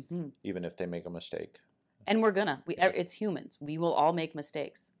them, even if they make a mistake. And we're gonna. It's humans. We will all make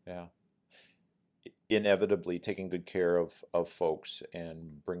mistakes. Yeah. Inevitably, taking good care of folks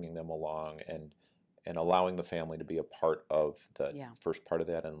and bringing them along and allowing the family to be a part of the first part of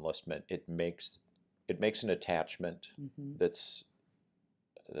that enlistment, it makes an attachment that's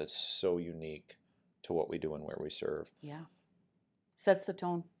so unique to what we do and where we serve. Yeah. Sets the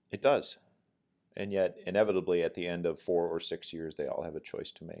tone. It does. And yet, inevitably, at the end of 4 or 6 years, they all have a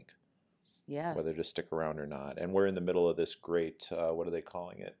choice to make. Yes. Whether to stick around or not. And we're in the middle of this great, what are they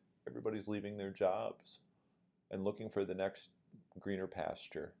calling it? Everybody's leaving their jobs and looking for the next greener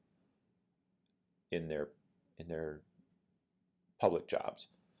pasture in their public jobs.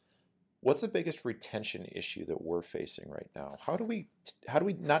 What's the biggest retention issue that we're facing right now? How do we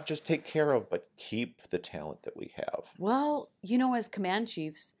not just take care of, but keep the talent that we have? Well, as command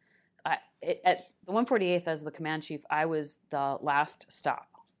chiefs, at the 148th as the command chief, I was the last stop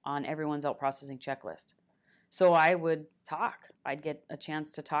on everyone's out processing checklist. So I would talk. I'd get a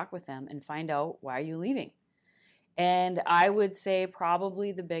chance to talk with them and find out, why are you leaving? And I would say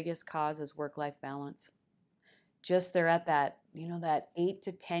probably the biggest cause is work-life balance. Just they're at that, that 8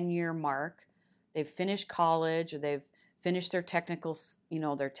 to 10 year mark. They've finished college or they've finished their technical,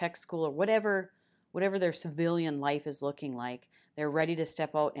 their tech school or whatever their civilian life is looking like. They're ready to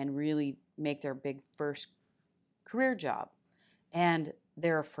step out and really make their big first career job. And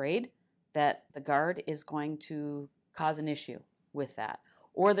they're afraid. that the guard is going to cause an issue with that,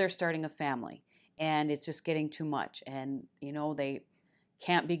 or they're starting a family and it's just getting too much, and they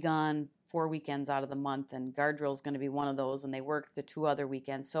can't be gone 4 weekends out of the month, and guard drill is going to be one of those, and they work the 2 other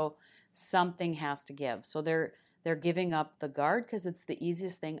weekends, so something has to give. So they're giving up the guard because it's the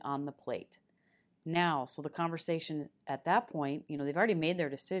easiest thing on the plate. Now, so the conversation at that point, they've already made their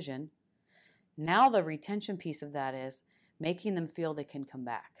decision. Now the retention piece of that is making them feel they can come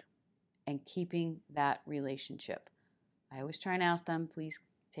back and keeping that relationship. I always try and ask them, please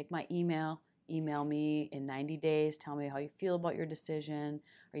take my email me in 90 days, tell me how you feel about your decision.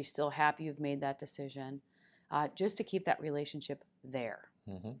 Are you still happy you've made that decision? Just to keep that relationship there.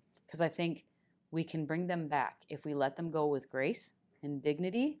 Because I think we can bring them back if we let them go with grace and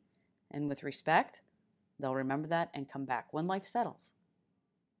dignity and with respect. They'll remember that and come back when life settles.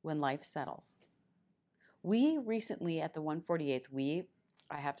 We recently at the 148th,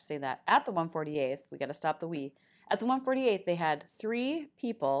 I have to say that, at the 148th, we got to stop the we. At the 148th, they had 3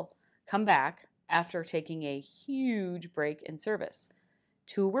 people come back after taking a huge break in service.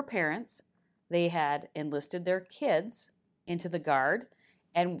 2 were parents. They had enlisted their kids into the guard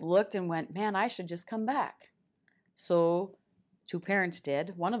and looked and went, man, I should just come back. So 2 parents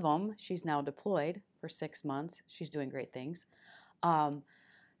did. One of them, she's now deployed for 6 months. She's doing great things. And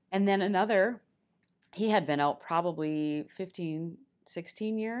then another, he had been out probably 15,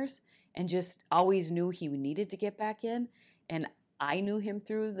 16 years and just always knew he needed to get back in. And I knew him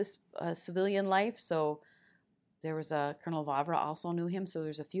through this civilian life. So there was Colonel Vavra also knew him. So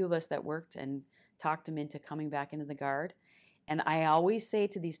there's a few of us that worked and talked him into coming back into the guard. And I always say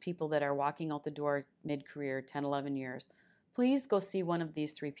to these people that are walking out the door mid-career, 10, 11 years, please go see one of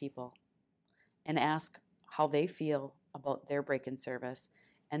these 3 people and ask how they feel about their break in service.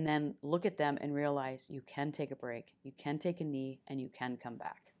 And then look at them and realize you can take a break, you can take a knee, and you can come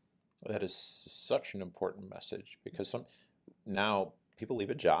back. That is such an important message, because now people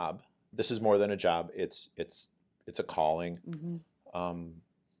leave a job. This is more than a job. It's a calling.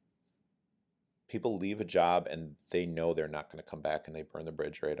 People leave a job and they know they're not going to come back, and they burn the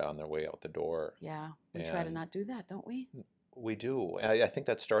bridge right on their way out the door. Yeah, we try to not do that, don't we? We do. I think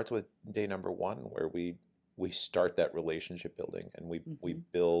that starts with day number 1, where we start that relationship building, and we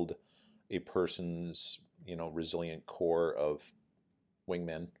build a person's resilient core of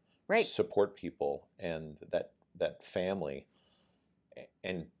wingmen, right, support people, and that family,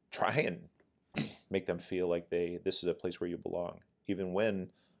 and try and make them feel like this is a place where you belong, even when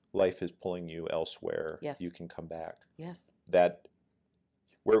life is pulling you elsewhere. Yes. You can come back. Yes. That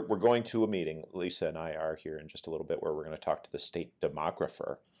we're going to a meeting. Lisa and I are here in just a little bit, where we're going to talk to the state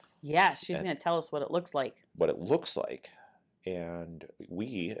demographer. Yeah, she's going to tell us what it looks like. And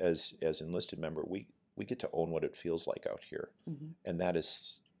we, as enlisted member, we get to own what it feels like out here, and that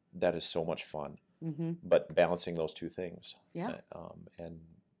is so much fun. But balancing those 2 things, and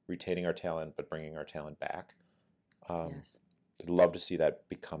retaining our talent, but bringing our talent back. Yes. I'd love to see that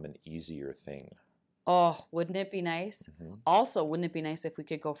become an easier thing. Oh, wouldn't it be nice? Also, wouldn't it be nice if we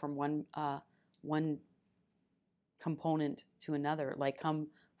could go from one component to another, like come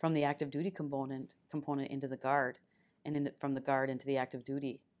from the active duty component into the guard, and from the guard into the active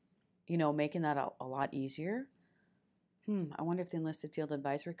duty, making that a lot easier. I wonder if the Enlisted Field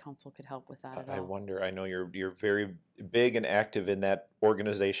Advisory Council could help with that at all. I wonder. I know you're very big and active in that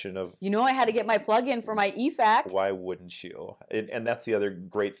organization of... I had to get my plug-in for my EFAC. Why wouldn't you? And that's the other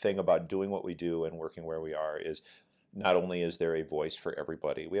great thing about doing what we do and working where we are, is not only is there a voice for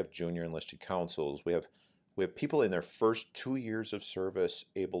everybody, we have junior enlisted councils, we have people in their first 2 years of service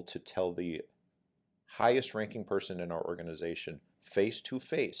able to tell the highest ranking person in our organization face to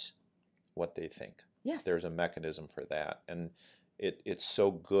face what they think. Yes. There's a mechanism for that. And it's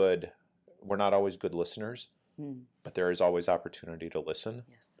so good. We're not always good listeners, but there is always opportunity to listen.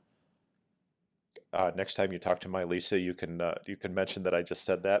 Yes. Next time you talk to my Lisa, you can mention that I just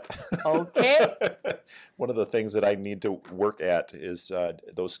said that. Okay. One of the things that I need to work at is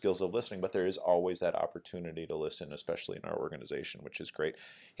those skills of listening, but there is always that opportunity to listen, especially in our organization, which is great.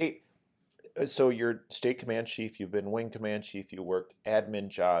 Hey, so you're state command chief, you've been wing command chief, you worked admin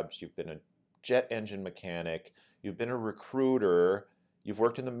jobs, you've been a jet engine mechanic, you've been a recruiter, you've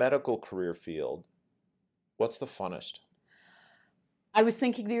worked in the medical career field. What's the funnest? I was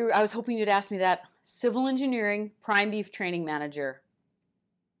hoping you'd ask me that. Civil engineering, prime beef training manager.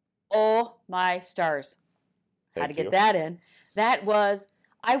 Oh my stars. Had to get that in.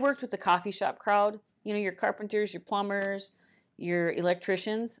 I worked with the coffee shop crowd, your carpenters, your plumbers, your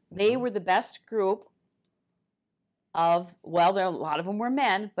electricians. They were the best group well, there a lot of them were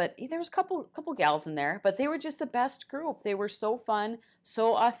men, but there was a couple gals in there, but they were just the best group. They were so fun,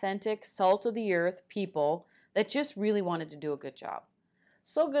 so authentic, salt of the earth people that just really wanted to do a good job.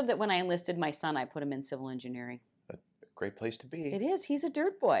 So good that when I enlisted my son, I put him in civil engineering. A great place to be. It is. He's a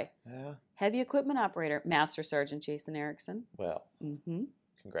dirt boy. Yeah. Heavy equipment operator, Master Sergeant Jason Erickson. Well, Mm-hmm.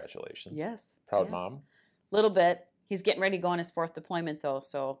 congratulations. Yes. Proud yes. mom. Little bit. He's getting ready to go on his 4th deployment, though.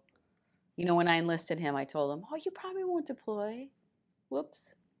 So, when I enlisted him, I told him, "Oh, you probably won't deploy.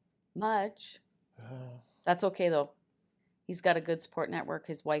 Whoops. Much." That's okay, though. He's got a good support network.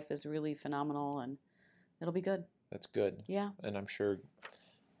 His wife is really phenomenal, and it'll be good. That's good. Yeah. And I'm sure.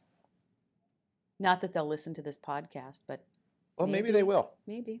 Not that they'll listen to this podcast, but Well, maybe they will.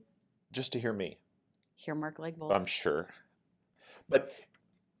 maybe. Just to hear me. Hear Mark Legvold. I'm sure. But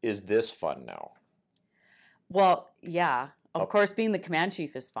is this fun now? Well, yeah. Of Oh. course, being the command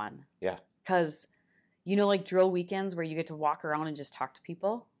chief is fun. Yeah. Because, like drill weekends where you get to walk around and just talk to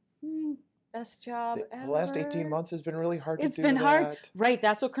people. Best job ever. The last 18 months has been really hard to do It's been hard. that. Right.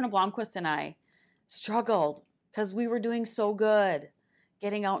 That's what Colonel Blomquist and I struggled because we were doing so good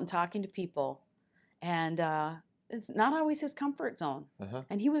getting out and talking to people. And it's not always his comfort zone. Uh-huh.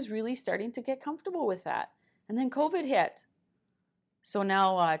 And he was really starting to get comfortable with that. And then COVID hit. So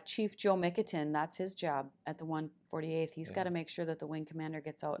now Chief Joe Mickerton, that's his job at the 148th. He's got to make sure that the wing commander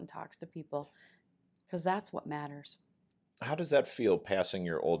gets out and talks to people because that's what matters. How does that feel, passing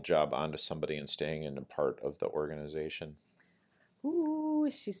your old job on to somebody and staying in a part of the organization? Ooh,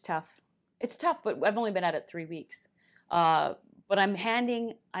 she's tough. It's tough, but I've only been at it 3 weeks. But I'm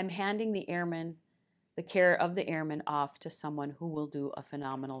handing the airmen, the care of the airmen, off to someone who will do a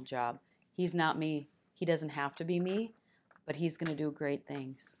phenomenal job. He's not me. He doesn't have to be me, but he's going to do great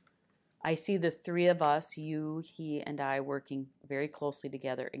things. I see the three of us, you, he, and I, working very closely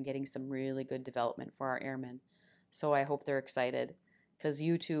together and getting some really good development for our airmen. So I hope they're excited because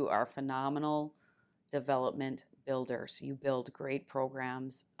you two are phenomenal development builders. You build great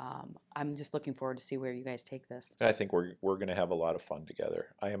programs. I'm just looking forward to see where you guys take this. I think we're going to have a lot of fun together.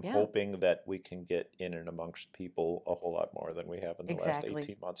 I am hoping that we can get in and amongst people a whole lot more than we have in the last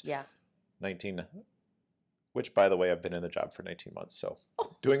 18 months. Yeah. 19, which, by the way, I've been in the job for 19 months, so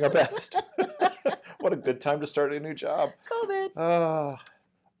doing our best. What a good time to start a new job. COVID.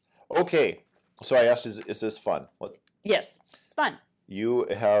 Okay, so I asked, is this fun? Yes, it's fun. You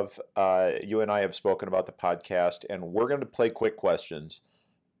and I have spoken about the podcast, and we're going to play quick questions.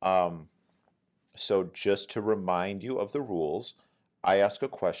 So just to remind you of the rules, I ask a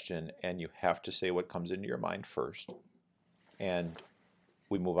question, and you have to say what comes into your mind first. And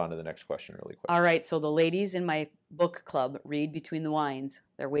we move on to the next question really quick. All right, so the ladies in my book club, Read Between the Wines,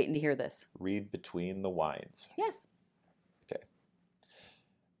 they're waiting to hear this. Read Between the Wines. Yes. Okay.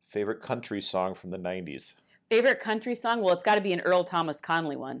 Favorite country song from the 90s? Favorite country song? Well, it's got to be an Earl Thomas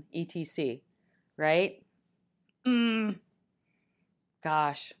Conley one, ETC, right?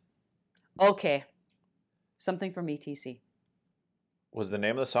 Gosh. Okay. Something from ETC. Was the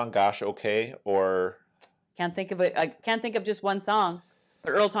name of the song Gosh Okay, or? Can't think of it. I can't think of just one song.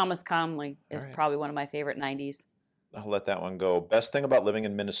 But Earl Thomas Conley is right. probably one of my favorite 90s. I'll let that one go. Best thing about living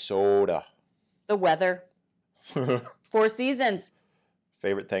in Minnesota? The weather. 4 seasons.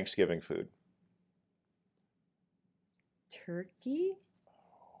 Favorite Thanksgiving food? Turkey?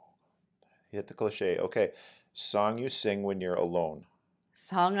 Hit the cliche. Okay. Song you sing when you're alone?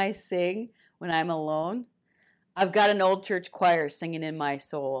 Song I sing when I'm alone? I've got an old church choir singing in my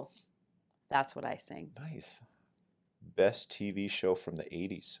soul. That's what I sing. Nice. Best TV show from the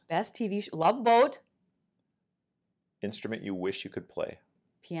 80s? Best TV show? Love Boat. Instrument you wish you could play?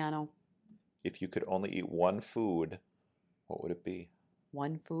 Piano. If you could only eat one food, what would it be?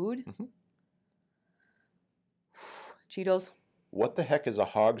 One food? Mm-hmm. Cheetos. What the heck is a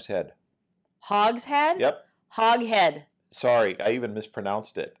hog's head? Hog's Head? Yep. Hoghead. Sorry, I even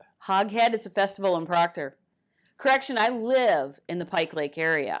mispronounced it. Hoghead, it's a festival in Proctor. Correction, I live in the Pike Lake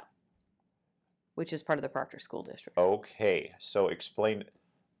area, which is part of the Proctor School District. Okay, so explain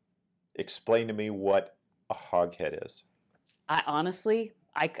to me what a hoghead is. I honestly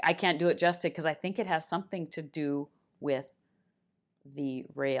can't do it justice because I think it has something to do with the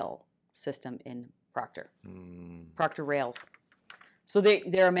rail system in Proctor. Proctor Rails. So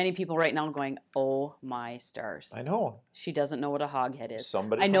there are many people right now going, oh my stars. I know. She doesn't know what a hoghead is.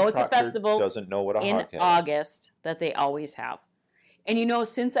 Somebody I know from it's Proctor a festival doesn't know what a in hoghead is. August that they always have. And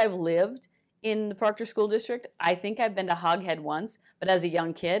since I've lived in the Proctor School District, I think I've been to Hoghead once, but as a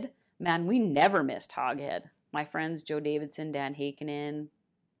young kid, man, we never missed Hoghead. My friends, Joe Davidson, Dan Hakenen,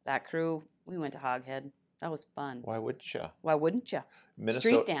 that crew, we went to Hoghead. That was fun. Why wouldn't you? Why wouldn't you?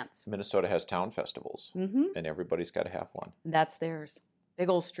 Street dance. Minnesota has town festivals, Mm-hmm. and everybody's got to have one. That's theirs. Big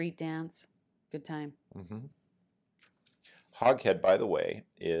old street dance. Good time. Mm-hmm. Hoghead, by the way,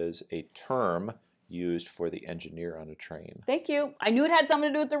 is a term used for the engineer on a train. Thank you. I knew it had something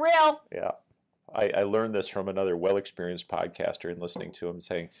to do with the rail. Yeah. I learned this from another well-experienced podcaster and listening to him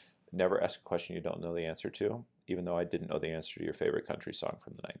saying, never ask a question you don't know the answer to, even though I didn't know the answer to your favorite country song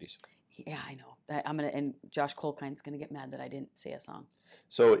from the 90s. Yeah, I know. And Josh Colkine's going to get mad that I didn't say a song.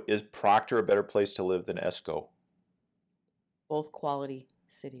 So is Proctor a better place to live than Esko? Both quality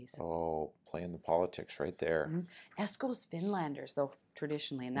cities. Oh, playing the politics right there. Mm-hmm. Esko's Finlanders, though,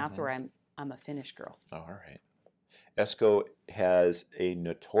 traditionally, and that's where I'm a Finnish girl. All right. Esko has a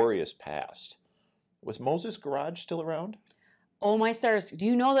notorious past. Was Moses Garage still around? Oh, my stars. Do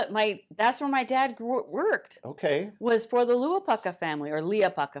you know that that's where my dad worked? Okay. Was for the Luapaka family, or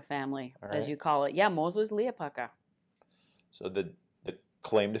Liapaka family, All as right. you call it. Yeah, Moses Liapaka. So the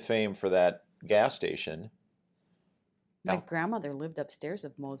claim to fame for that gas station. My Now- grandmother lived upstairs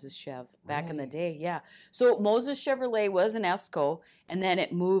of Moses Chev back in the Really? day. Yeah. So Moses Chevrolet was in Esko, and then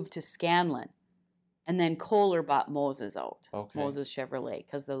it moved to Scanlon. And then Kohler bought Moses out. Okay. Moses Chevrolet,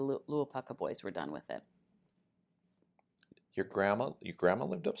 because the Luapaka boys were done with it. Your grandma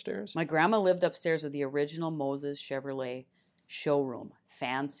lived upstairs? My grandma lived upstairs of the original Moses Chevrolet showroom.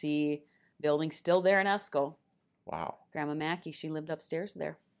 Fancy building, still there in Esko. Wow. Grandma Mackie, she lived upstairs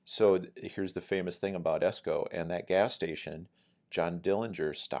there. So here's the famous thing about Esko and that gas station. John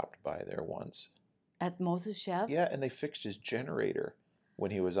Dillinger stopped by there once. At Moses Chev? Yeah, and they fixed his generator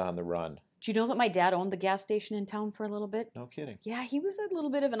when he was on the run. Do you know that my dad owned the gas station in town for a little bit? No kidding. Yeah, he was a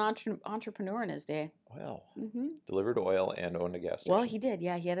little bit of an entrepreneur in his day. Well, Mm-hmm. delivered oil and owned a gas station. Well, he did.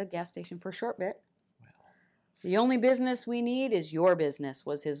 Yeah, he had a gas station for a short bit. Well, The only business we need is your business.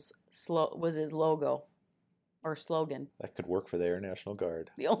 Was his logo or slogan. that could work for the Air National Guard.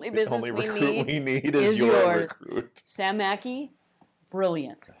 The only The business only we recruit need we need is is your yours. recruit. Sam Mackey,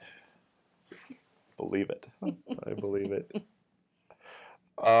 brilliant. Believe it. I believe it.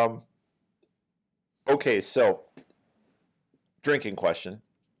 Okay, so drinking question.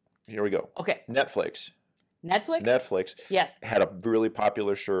 Here we go. Okay, Netflix. Netflix. Netflix Yes. had a really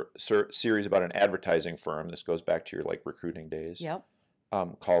popular series about an advertising firm. This goes back to your recruiting days. Yep.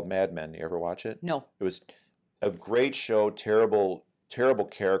 Called Mad Men. You ever watch it? No. It was a great show. Terrible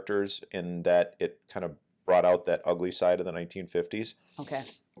characters in that it kind of brought out that ugly side of the 1950s. Okay.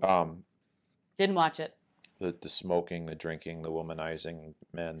 Um, Didn't watch it. the smoking, the drinking, the womanizing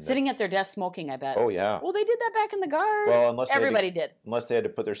men. Sitting at their desk smoking, I bet. Oh yeah. Well, they did that back in the Guard. Well, unless Everybody did. they had to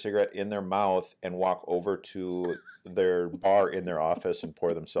put their cigarette in their mouth and walk over to their bar in their office and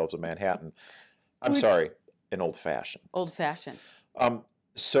pour themselves a Manhattan. I'm Which- sorry, an old fashioned. Old fashioned.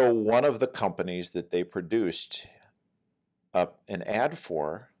 So one of the companies that they produced an ad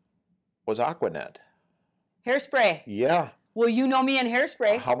for was Aquanet. Hairspray. Yeah. Well, you know me in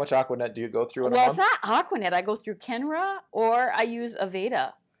hairspray. How much Aquanet do you go through in a Well, month? it's not Aquanet. I go through Kenra or I use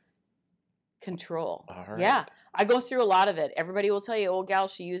Aveda Control. All right. Yeah, I go through a lot of it. Everybody will tell you, "Oh, gal,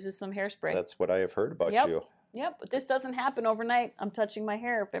 she uses some hairspray." That's what I have heard about Yep. you. Yep, but this doesn't happen overnight. I'm touching my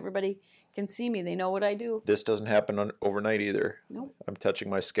hair. If everybody can see me, they know what I do. This doesn't happen overnight either. Nope. I'm touching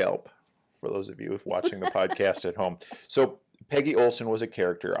my scalp for those of you watching the podcast at home. So Peggy Olson was a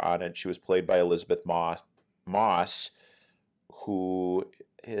character on it. She was played by Elizabeth Moss, who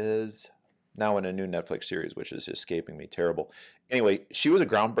is now in a new Netflix series, which is escaping me. Terrible. Anyway, she was a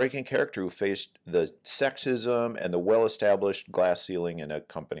groundbreaking character who faced the sexism and the well-established glass ceiling in a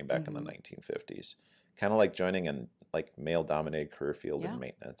company back in the 1950s. Kind of like joining an male-dominated career field Yeah. in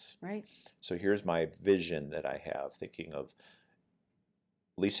maintenance. Right. So here's my vision that I have, thinking of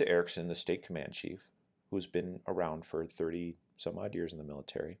Lisa Erickson, the state command chief, who's been around for 30 some odd years in the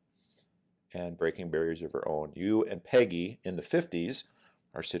military and breaking barriers of her own. You and Peggy in the 50s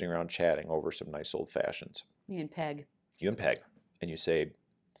are sitting around chatting over some nice old fashions. Me and Peg. You and Peg. And you say,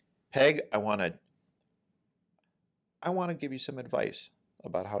 Peg, I want to give you some advice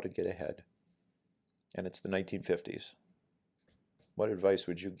about how to get ahead. And it's the 1950s. What advice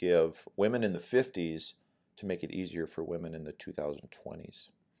would you give women in the 50s to make it easier for women in the 2020s?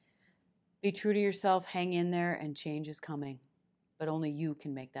 Be true to yourself. Hang in there, and change is coming. But only you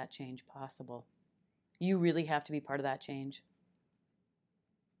can make that change possible. You really have to be part of that change.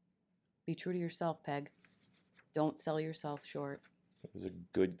 Be true to yourself, Peg. Don't sell yourself short. It was a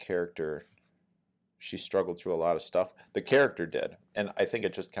good character. She struggled through a lot of stuff. The character did. And I think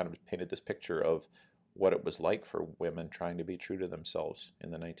it just kind of painted this picture of what it was like for women trying to be true to themselves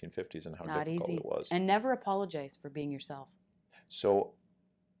in the 1950s and how Not difficult easy. it was. And never apologize for being yourself. So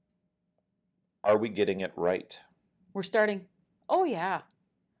Are we getting it right? We're starting. Oh, yeah.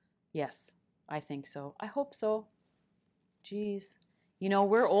 Yes, I think so. I hope so. Geez. You know,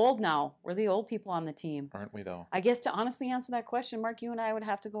 we're old now. We're the old people on the team. Aren't we, though? I guess to honestly answer that question, Mark, you and I would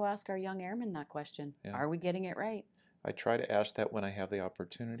have to go ask our young airmen that question. Yeah. Are we getting it right? I try to ask that when I have the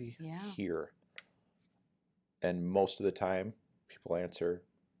opportunity here. And most of the time, people answer,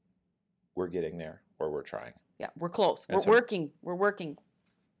 we're getting there, or we're trying. Yeah, we're close. And We're working. We're working.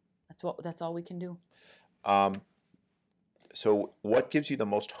 That's all we can do. So what gives you the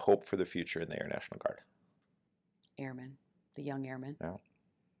most hope for the future in the Air National Guard? Airmen, the young airmen. Yeah.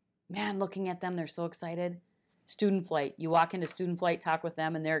 Man, looking at them, they're so excited. Student flight. You walk into student flight, talk with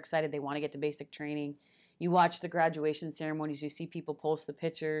them, and they're excited. They want to get to basic training. You watch the graduation ceremonies. You see people post the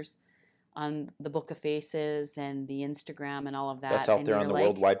pictures on the Book of Faces and the Instagram and all of that. That's out and there on the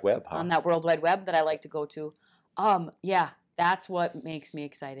World Wide Web, huh? On that World Wide Web that I like to go to. Yeah, that's what makes me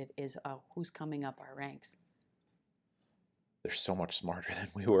excited is who's coming up our ranks. They're so much smarter than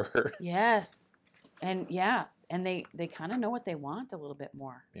we were. Yes. And yeah, and they kind of know what they want a little bit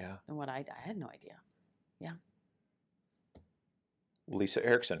more than what I had no idea. Yeah. Lisa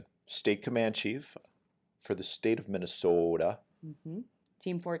Erickson, State Command Chief for the state of Minnesota. Mm-hmm.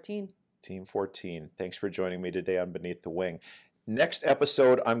 Team 14. Team 14. Thanks for joining me today on Beneath the Wing. Next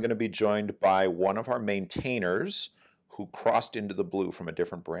episode, I'm going to be joined by one of our maintainers who crossed into the blue from a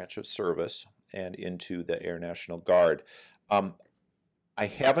different branch of service and into the Air National Guard. I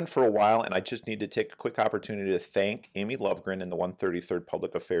haven't for a while, and I just need to take a quick opportunity to thank Amy Lovegren in the 133rd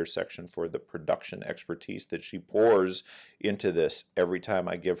Public Affairs section for the production expertise that she pours into this every time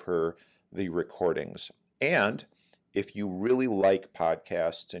I give her the recordings. And if you really like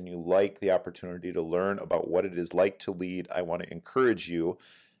podcasts and you like the opportunity to learn about what it is like to lead, I want to encourage you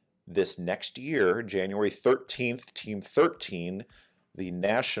this next year, January 13th, Team 13, the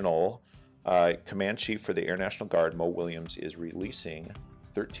National Command Chief for the Air National Guard, Mo Williams, is releasing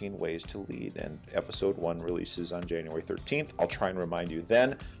 13 Ways to Lead, and episode 1 releases on January 13th. I'll try and remind you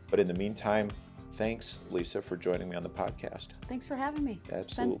then, but in the meantime, thanks, Lisa, for joining me on the podcast. Thanks for having me.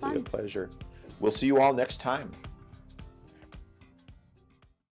 Absolutely it's been fun. A pleasure. We'll see you all next time.